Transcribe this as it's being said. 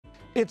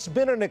It's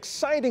been an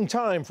exciting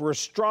time for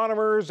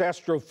astronomers,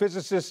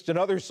 astrophysicists, and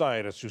other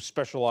scientists who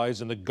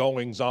specialize in the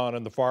goings-on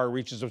in the far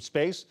reaches of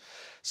space.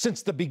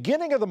 Since the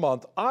beginning of the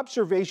month,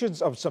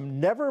 observations of some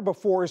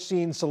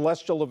never-before-seen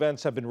celestial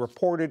events have been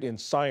reported in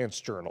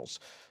science journals.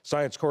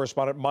 Science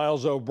correspondent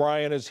Miles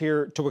O'Brien is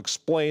here to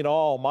explain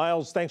all.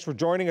 Miles, thanks for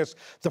joining us.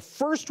 The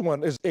first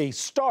one is a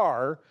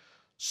star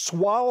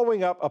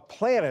swallowing up a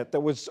planet that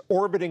was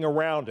orbiting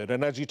around it.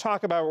 And as you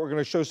talk about it, we're going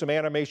to show some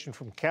animation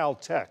from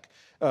Caltech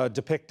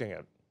depicting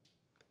it.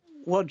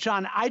 Well,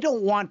 John, I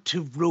don't want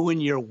to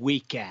ruin your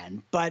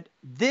weekend, but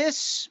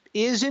this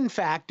is, in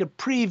fact, a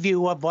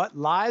preview of what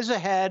lies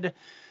ahead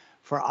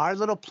for our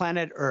little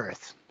planet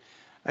Earth.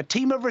 A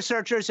team of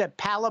researchers at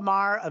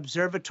Palomar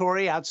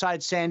Observatory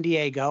outside San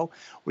Diego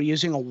were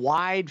using a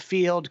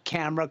wide-field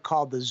camera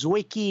called the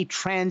Zwicky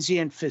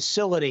Transient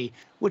Facility,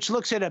 which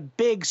looks at a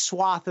big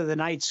swath of the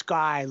night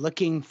sky,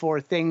 looking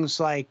for things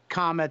like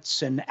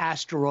comets and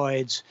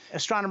asteroids.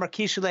 Astronomer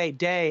Kishle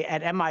Day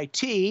at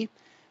MIT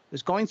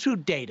was going through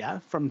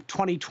data from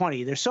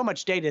 2020. There's so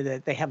much data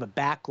that they have a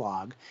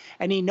backlog.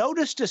 And he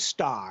noticed a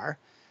star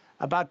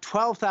about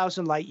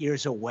 12,000 light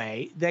years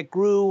away that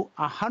grew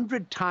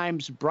 100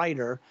 times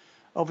brighter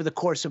over the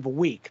course of a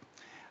week.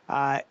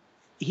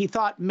 He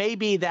thought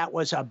maybe that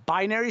was a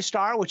binary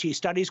star, which he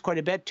studies quite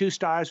a bit, two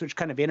stars which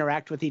kind of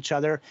interact with each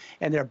other,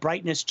 and their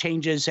brightness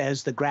changes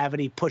as the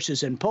gravity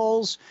pushes and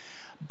pulls.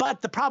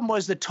 But the problem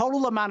was the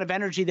total amount of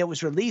energy that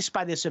was released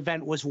by this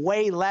event was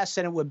way less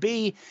than it would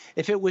be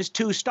if it was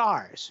two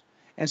stars.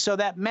 And so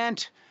that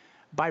meant,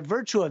 by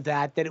virtue of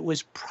that, that it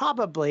was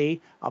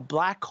probably a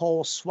black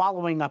hole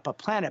swallowing up a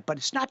planet. But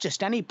it's not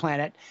just any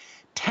planet,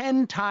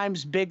 10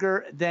 times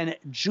bigger than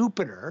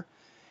Jupiter.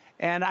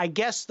 And I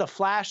guess the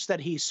flash that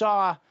he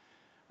saw,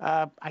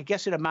 I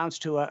guess it amounts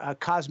to a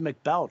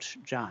cosmic belch,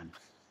 John.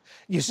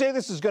 You say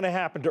this is going to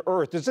happen to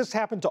Earth. Does this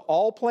happen to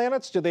all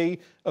planets? Do they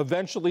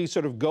eventually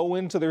sort of go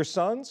into their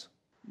suns?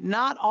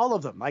 Not all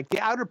of them. Like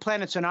the outer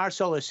planets in our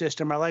solar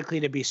system are likely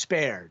to be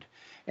spared.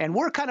 And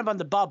we're kind of on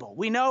the bubble.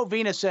 We know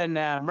Venus and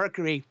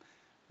Mercury,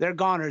 they're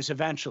goners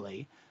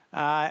eventually.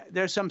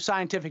 There's some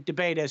scientific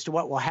debate as to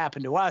what will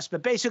happen to us.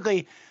 But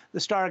basically, the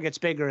star gets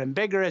bigger and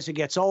bigger as it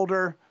gets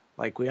older,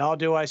 like we all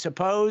do, I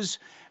suppose,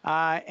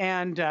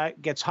 and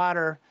gets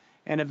hotter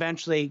and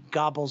eventually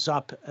gobbles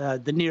up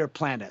the near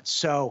planets.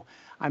 So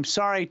I'm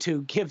sorry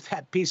to give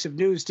that piece of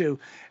news to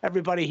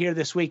everybody here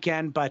this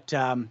weekend, but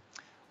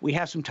we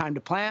have some time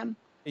to plan.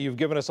 You've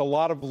given us a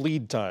lot of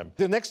lead time.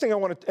 The next thing I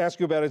want to ask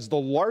you about is the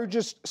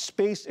largest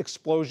space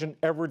explosion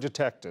ever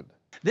detected.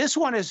 This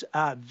one is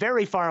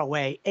very far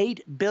away,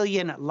 8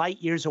 billion light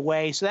years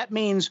away. So that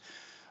means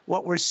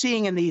what we're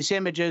seeing in these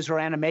images or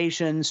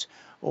animations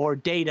or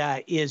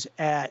data is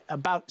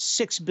about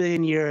 6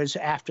 billion years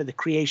after the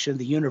creation of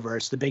the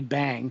universe, the Big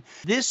Bang.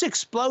 This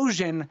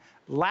explosion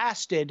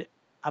lasted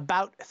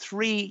about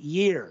 3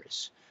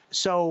 years.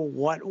 So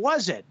what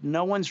was it?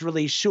 No one's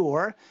really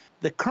sure.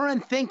 The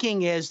current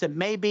thinking is that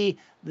maybe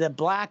the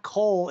black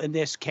hole in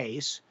this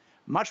case,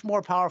 much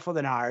more powerful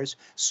than ours,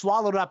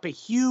 swallowed up a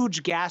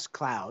huge gas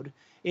cloud,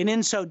 and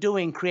in so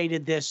doing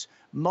created this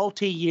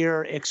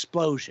multi-year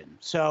explosion.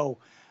 So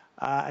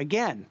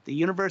again, the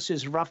universe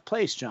is a rough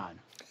place, John.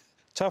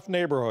 Tough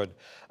neighborhood.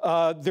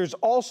 There's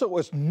also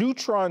a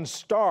neutron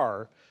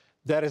star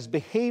that is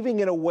behaving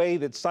in a way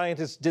that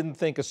scientists didn't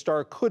think a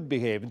star could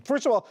behave. And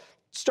first of all,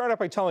 start out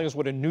by telling us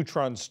what a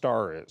neutron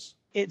star is.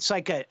 It's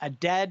like a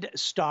dead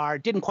star,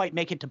 didn't quite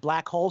make it to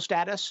black hole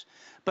status,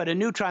 but a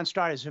neutron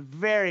star is a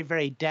very,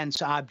 very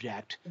dense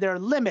object. There are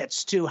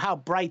limits to how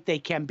bright they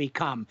can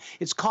become.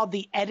 It's called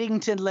the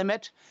Eddington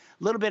limit.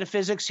 A little bit of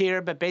physics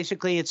here, but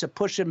basically it's a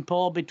push and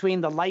pull between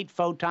the light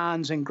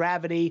photons and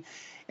gravity.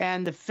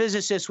 And the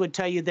physicists would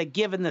tell you that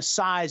given the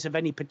size of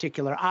any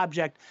particular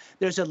object,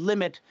 there's a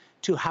limit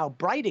to how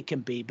bright it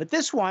can be. But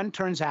this one,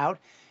 turns out,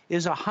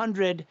 is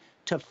 100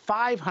 to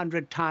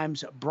 500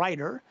 times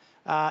brighter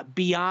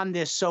beyond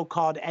this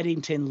so-called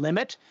Eddington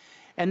limit.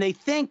 And they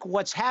think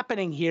what's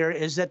happening here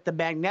is that the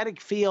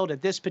magnetic field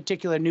at this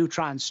particular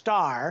neutron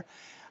star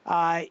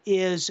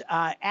is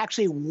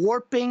actually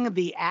warping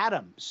the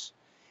atoms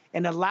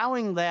and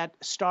allowing that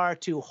star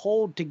to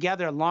hold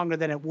together longer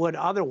than it would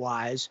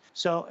otherwise.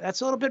 So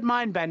that's a little bit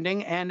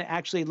mind-bending and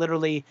actually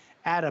literally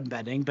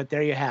atom-bending, but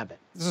there you have it.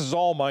 This is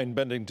all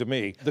mind-bending to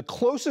me. The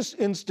closest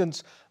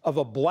instance of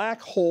a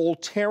black hole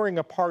tearing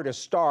apart a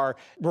star,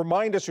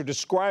 remind us or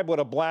describe what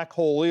a black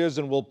hole is,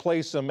 and we'll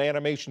play some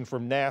animation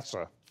from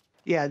NASA.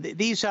 Yeah,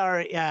 these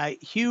are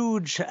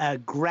huge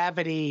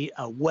gravity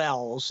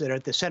wells that are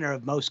at the center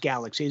of most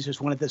galaxies.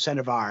 There's one at the center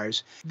of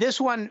ours.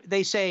 This one,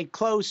 they say,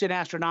 close in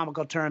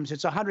astronomical terms.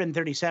 It's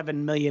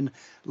 137 million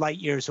light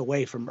years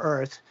away from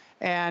Earth.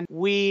 And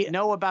we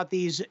know about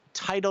these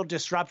tidal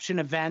disruption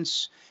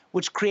events,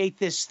 which create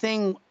this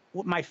thing,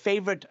 my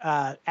favorite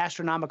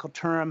astronomical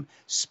term,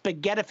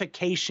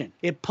 spaghettification.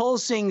 It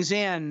pulls things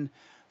in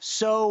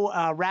so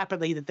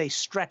rapidly that they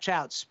stretch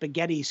out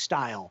spaghetti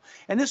style.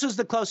 And this is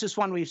the closest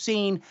one we've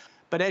seen.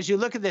 But as you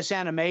look at this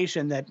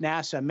animation that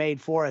NASA made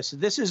for us,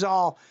 this is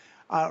all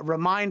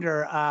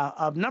reminder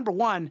of, number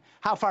one,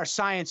 how far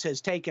science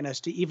has taken us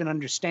to even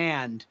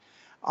understand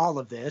all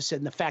of this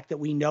and the fact that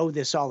we know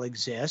this all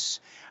exists.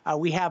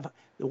 We have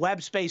the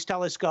Webb Space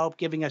Telescope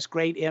giving us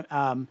great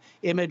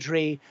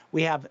imagery.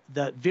 We have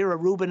the Vera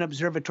Rubin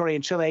Observatory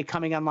in Chile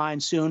coming online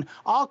soon.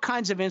 All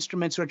kinds of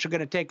instruments which are going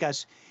to take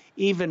us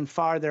even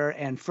farther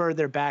and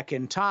further back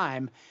in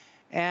time.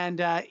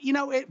 And, you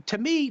know, to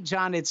me,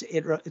 John, it's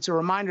a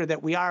reminder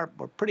that we're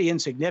pretty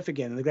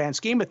insignificant in the grand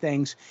scheme of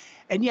things.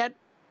 And yet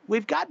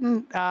we've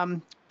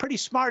gotten pretty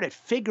smart at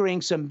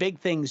figuring some big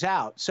things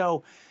out.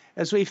 So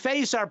as we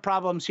face our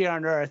problems here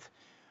on Earth,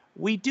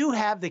 we do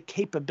have the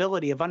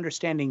capability of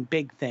understanding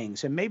big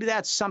things. And maybe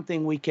that's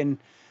something we can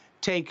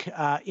take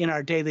in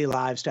our daily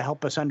lives to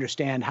help us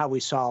understand how we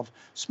solve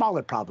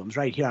smaller problems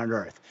right here on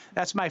Earth.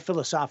 That's my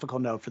philosophical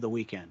note for the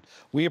weekend.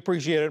 We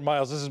appreciate it,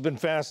 Miles. This has been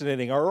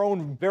fascinating. Our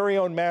own very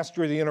own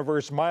master of the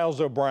universe,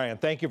 Miles O'Brien.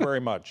 Thank you very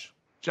much.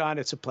 John,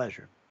 it's a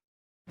pleasure.